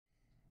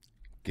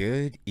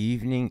Good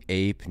evening,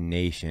 Ape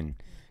Nation.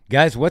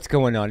 Guys, what's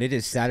going on? It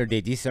is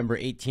Saturday, December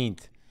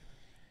 18th,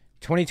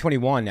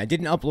 2021. I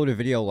didn't upload a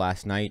video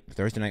last night.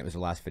 Thursday night was the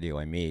last video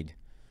I made.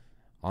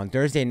 On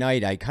Thursday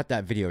night, I cut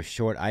that video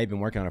short. I had been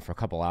working on it for a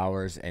couple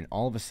hours, and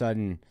all of a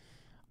sudden,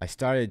 I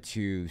started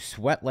to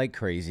sweat like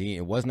crazy.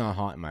 It was not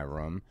hot in my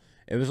room.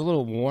 It was a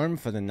little warm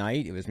for the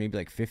night. It was maybe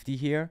like 50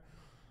 here.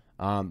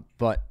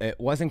 But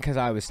it wasn't because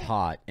I was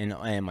hot,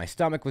 and my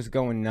stomach was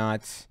going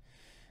nuts.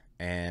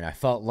 And I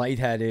felt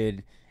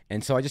lightheaded,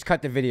 and so I just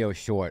cut the video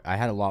short. I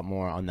had a lot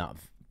more on that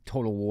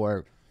Total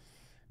War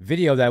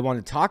video that I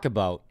wanted to talk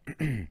about,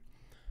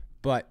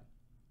 but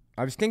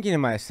I was thinking to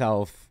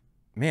myself,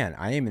 man,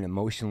 I am an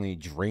emotionally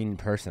drained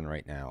person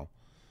right now.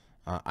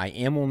 I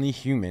am only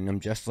human. I'm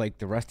just like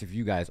the rest of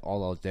you guys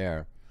all out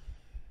there.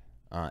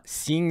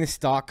 Seeing the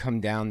stock come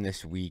down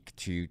this week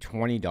to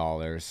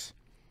 $20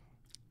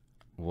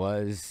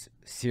 was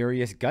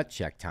serious gut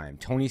check time.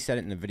 Tony said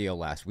it in the video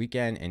last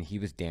weekend, and he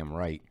was damn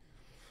right.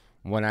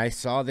 When I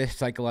saw this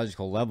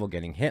psychological level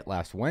getting hit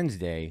last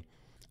Wednesday,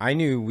 I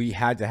knew we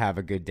had to have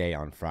a good day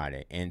on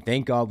Friday. And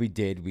thank God we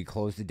did. We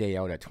closed the day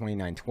out at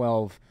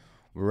 $29.12.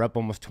 We're up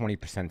almost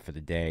 20% for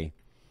the day.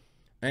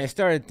 And I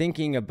started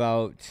thinking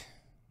about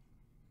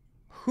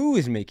who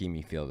is making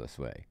me feel this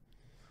way?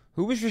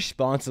 Who is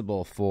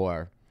responsible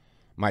for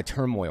my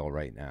turmoil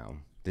right now?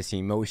 This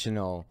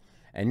emotional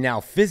and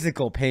now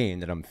physical pain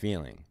that I'm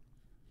feeling.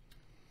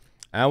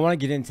 And I want to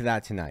get into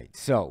that tonight.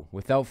 So,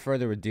 without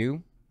further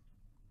ado,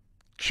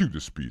 cue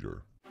the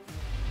speeder.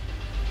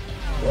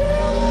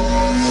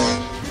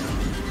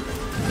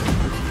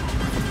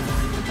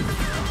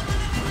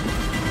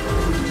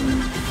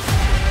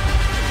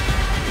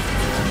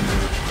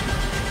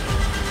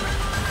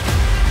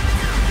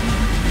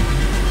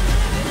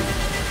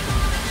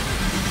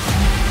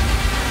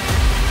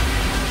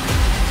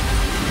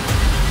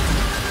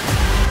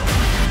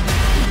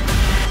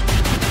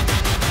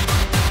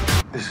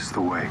 This is the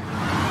way.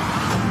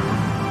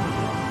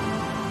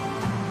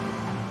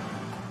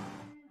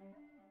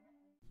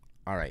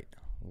 All right,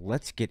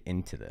 let's get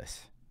into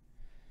this.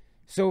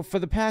 So for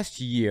the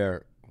past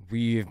year,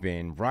 we've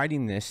been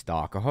riding this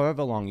stock, or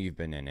however long you've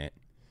been in it,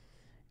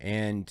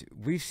 and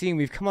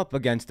we've come up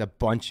against a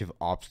bunch of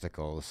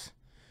obstacles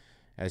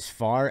as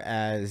far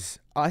as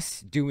us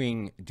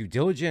doing due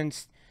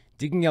diligence,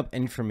 digging up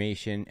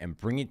information, and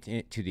bringing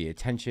it to the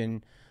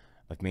attention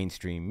of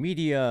mainstream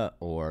media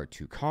or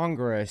to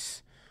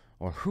Congress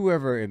or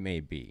whoever it may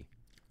be.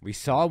 We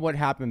saw what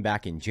happened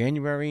back in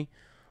January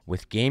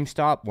with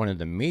GameStop. One of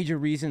the major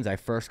reasons I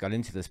first got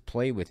into this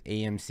play with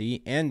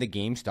AMC and the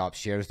GameStop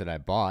shares that I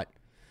bought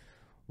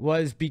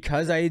was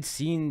because I had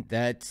seen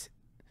that,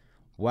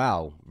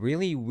 wow,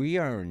 really, we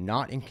are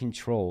not in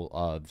control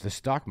of the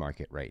stock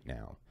market right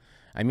now.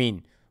 I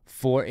mean,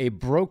 for a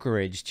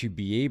brokerage to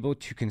be able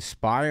to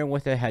conspire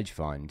with a hedge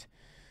fund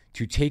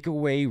to take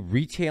away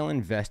retail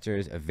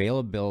investors'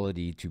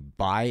 availability to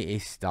buy a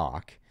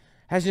stock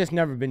has just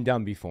never been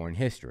done before in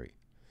history.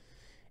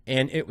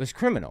 And it was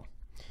criminal.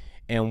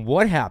 And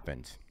what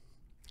happened?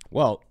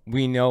 Well,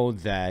 we know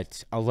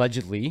that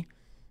allegedly,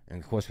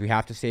 and of course we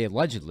have to say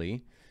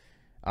allegedly,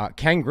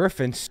 Ken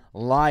Griffin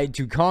lied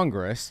to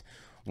Congress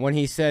when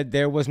he said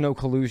there was no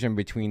collusion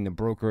between the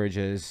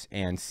brokerages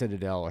and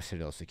Citadel or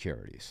Citadel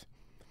Securities.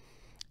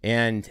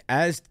 And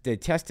as the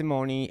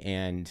testimony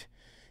and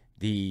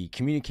the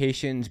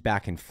communications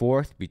back and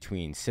forth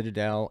between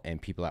Citadel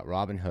and people at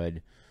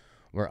Robinhood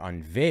were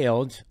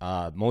unveiled,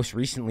 most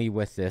recently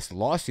with this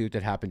lawsuit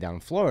that happened down in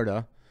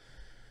Florida,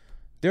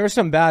 there are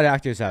some bad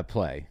actors at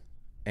play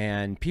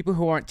and people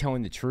who aren't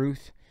telling the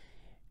truth,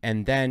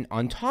 and then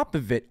on top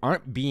of it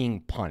aren't being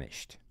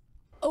punished.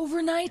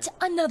 Overnight,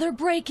 another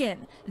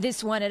break-in,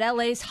 this one at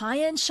LA's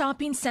high-end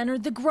shopping center,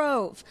 The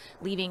Grove.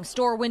 Leaving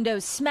store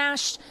windows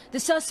smashed, the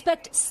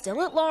suspect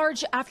still at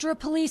large after a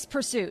police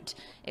pursuit.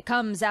 It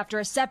comes after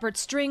a separate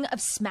string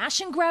of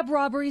smash-and-grab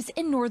robberies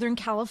in Northern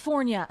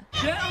California.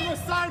 Get on the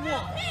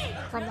sidewalk!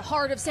 From the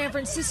heart of San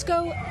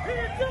Francisco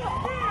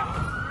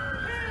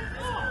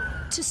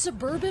to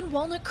suburban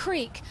Walnut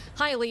Creek,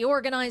 highly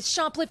organized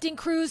shoplifting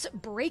crews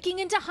breaking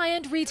into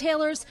high-end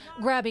retailers,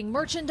 grabbing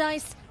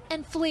merchandise,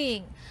 and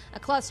fleeing. A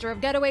cluster of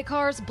getaway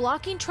cars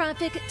blocking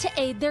traffic to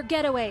aid their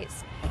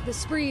getaways. The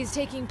sprees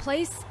taking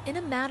place in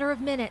a matter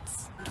of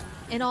minutes.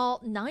 In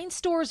all, 9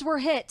 stores were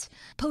hit.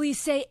 Police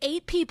say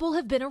 8 people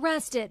have been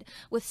arrested,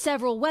 with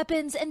several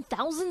weapons and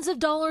thousands of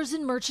dollars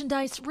in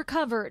merchandise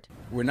recovered.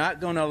 We're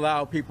not going to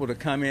allow people to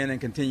come in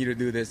and continue to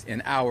do this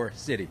in our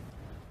city.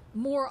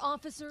 More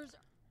officers.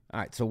 All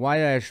right, so why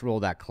did I just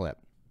roll that clip?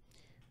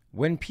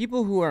 When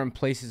people who are in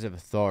places of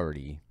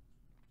authority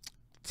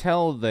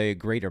tell the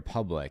greater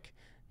public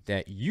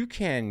that you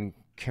can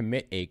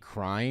commit a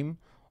crime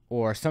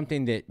or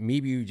something that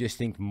maybe you just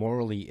think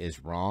morally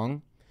is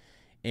wrong,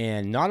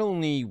 and not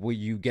only will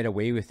you get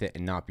away with it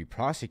and not be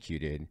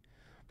prosecuted,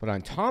 but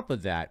on top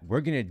of that, we're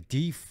going to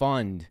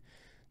defund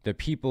the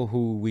people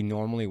who we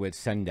normally would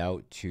send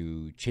out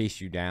to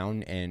chase you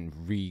down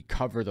and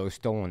recover those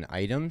stolen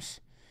items.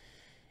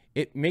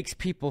 it makes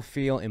people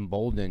feel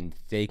emboldened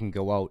they can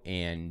go out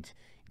and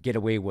get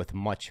away with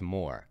much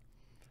more.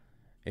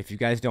 If you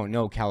guys don't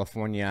know,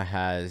 California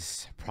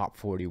has Prop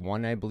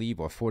 41, I believe,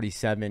 or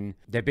 47,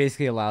 that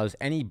basically allows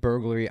any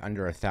burglary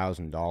under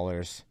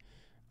 $1,000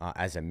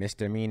 as a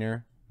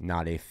misdemeanor,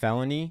 not a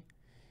felony.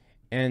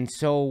 And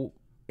so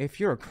if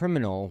you're a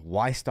criminal,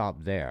 why stop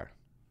there?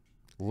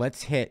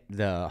 Let's hit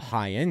the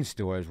high-end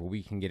stores where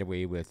we can get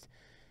away with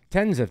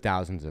tens of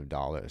thousands of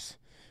dollars.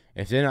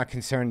 If they're not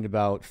concerned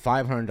about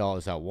 $500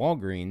 at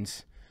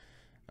Walgreens,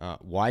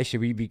 why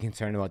should we be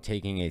concerned about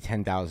taking a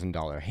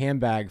 $10,000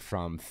 handbag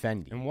from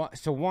Fendi? And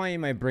so why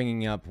am I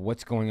bringing up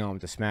what's going on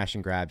with the smash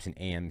and grabs in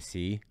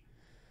AMC?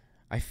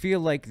 I feel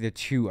like the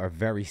two are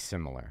very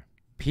similar.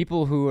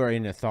 People who are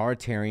in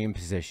authoritarian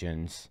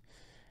positions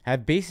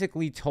have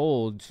basically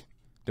told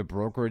the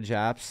brokerage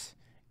apps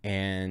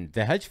and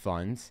the hedge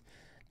funds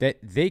that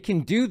they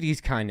can do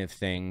these kind of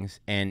things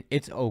and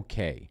it's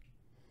okay.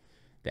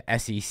 The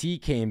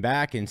SEC came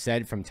back and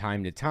said from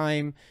time to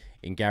time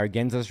in Gary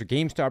Gensler's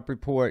GameStop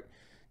report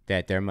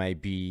that there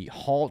might be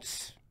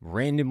halts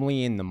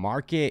randomly in the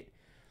market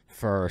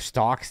for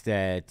stocks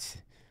that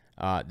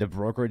the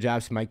brokerage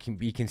apps might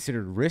be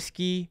considered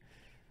risky.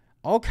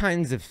 All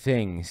kinds of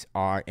things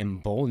are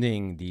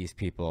emboldening these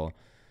people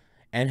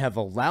and have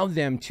allowed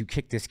them to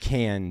kick this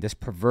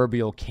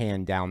proverbial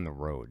can down the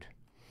road.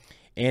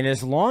 And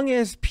as long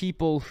as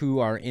people who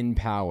are in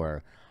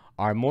power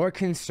are more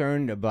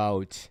concerned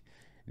about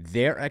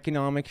their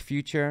economic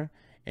future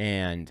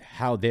and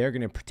how they're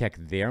going to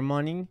protect their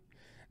money,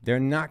 they're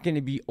not going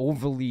to be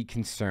overly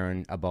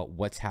concerned about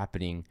what's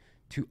happening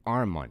to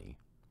our money.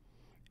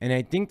 And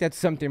I think that's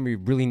something we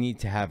really need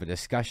to have a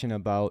discussion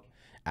about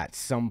at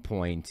some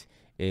point,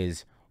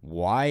 is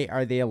why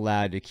are they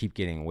allowed to keep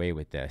getting away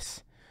with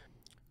this?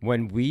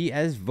 When we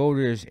as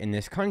voters in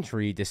this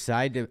country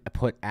decide to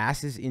put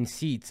asses in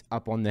seats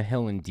up on the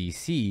Hill in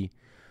DC,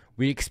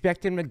 we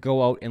expect them to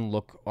go out and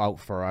look out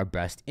for our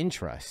best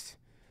interests.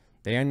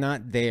 They are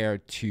not there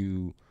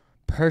to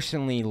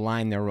personally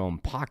line their own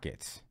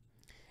pockets.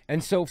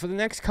 And so for the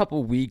next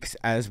couple weeks,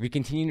 as we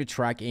continue to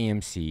track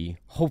AMC,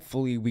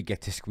 hopefully we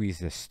get to squeeze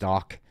this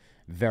stock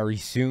very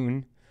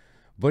soon.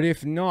 But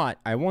if not,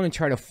 I want to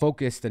try to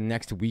focus the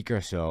next week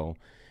or so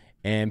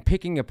and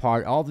picking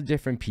apart all the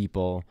different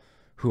people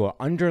who are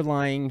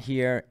underlying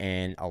here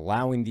and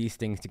allowing these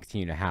things to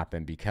continue to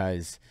happen,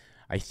 because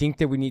I think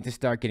that we need to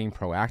start getting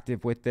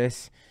proactive with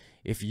this.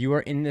 If you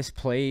are in this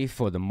play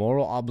for the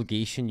moral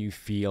obligation you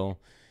feel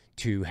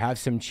to have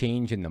some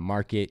change in the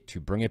market, to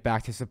bring it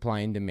back to supply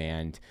and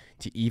demand,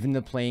 to even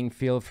the playing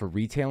field for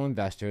retail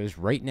investors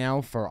right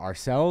now, for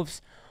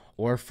ourselves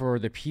or for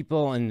the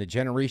people and the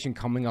generation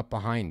coming up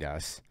behind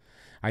us,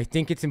 I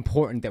think it's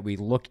important that we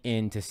look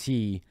in to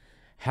see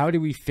how do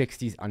we fix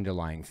these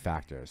underlying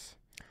factors.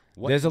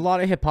 There's a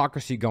lot of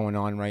hypocrisy going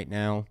on right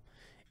now,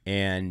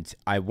 and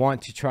I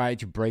want to try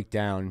to break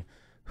down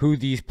who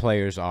these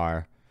players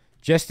are.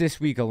 Just this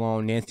week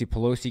alone, Nancy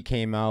Pelosi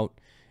came out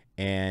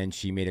and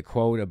she made a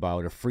quote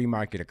about a free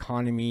market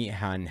economy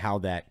and how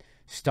that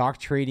stock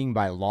trading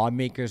by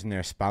lawmakers and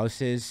their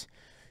spouses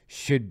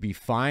should be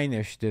fine.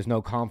 There's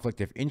no conflict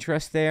of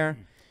interest there.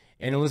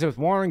 And Elizabeth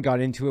Warren got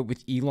into it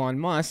with Elon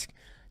Musk,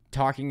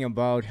 talking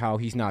about how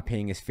he's not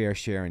paying his fair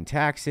share in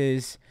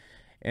taxes.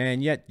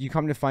 And yet you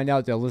come to find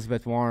out that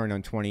Elizabeth Warren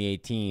in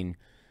 2018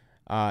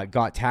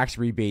 got tax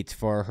rebates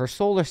for her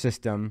solar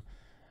system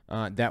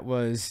that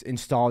was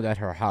installed at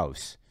her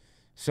house.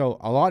 So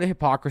a lot of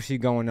hypocrisy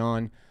going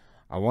on.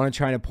 I want to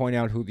try to point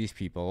out who these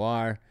people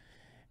are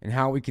and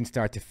how we can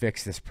start to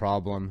fix this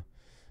problem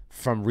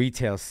from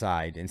retail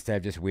side instead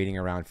of just waiting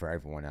around for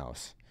everyone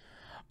else.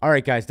 All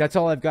right, guys, that's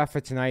all I've got for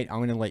tonight. I'm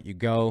going to let you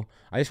go.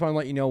 I just want to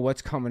let you know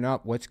what's coming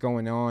up, what's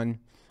going on.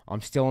 I'm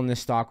still in this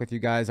stock with you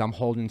guys. I'm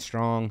holding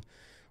strong.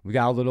 We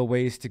got a little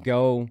ways to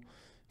go.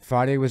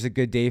 Friday was a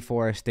good day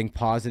for us. Think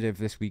positive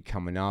this week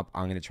coming up.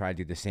 I'm going to try to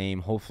do the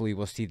same. Hopefully,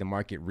 we'll see the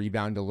market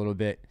rebound a little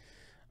bit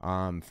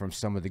from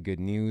some of the good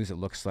news. It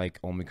looks like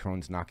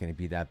Omicron's not going to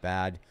be that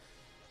bad.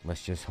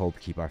 Let's just hope,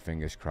 keep our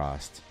fingers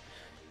crossed.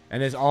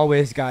 And as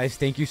always, guys,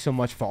 thank you so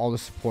much for all the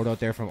support out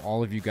there from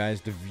all of you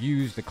guys. The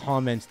views, the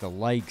comments, the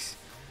likes.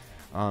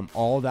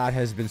 All that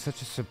has been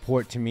such a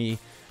support to me,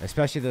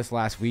 especially this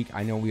last week.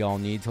 I know we all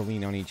need to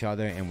lean on each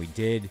other, and we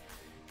did.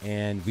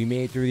 And we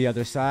made it through the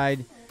other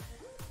side.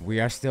 We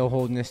are still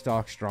holding this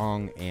stock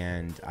strong,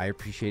 and I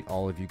appreciate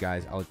all of you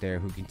guys out there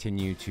who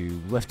continue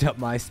to lift up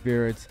my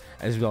spirits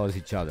as well as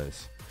each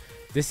other's.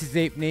 This is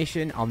Ape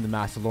Nation. I'm the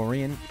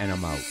Massalorian, and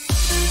I'm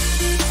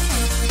out.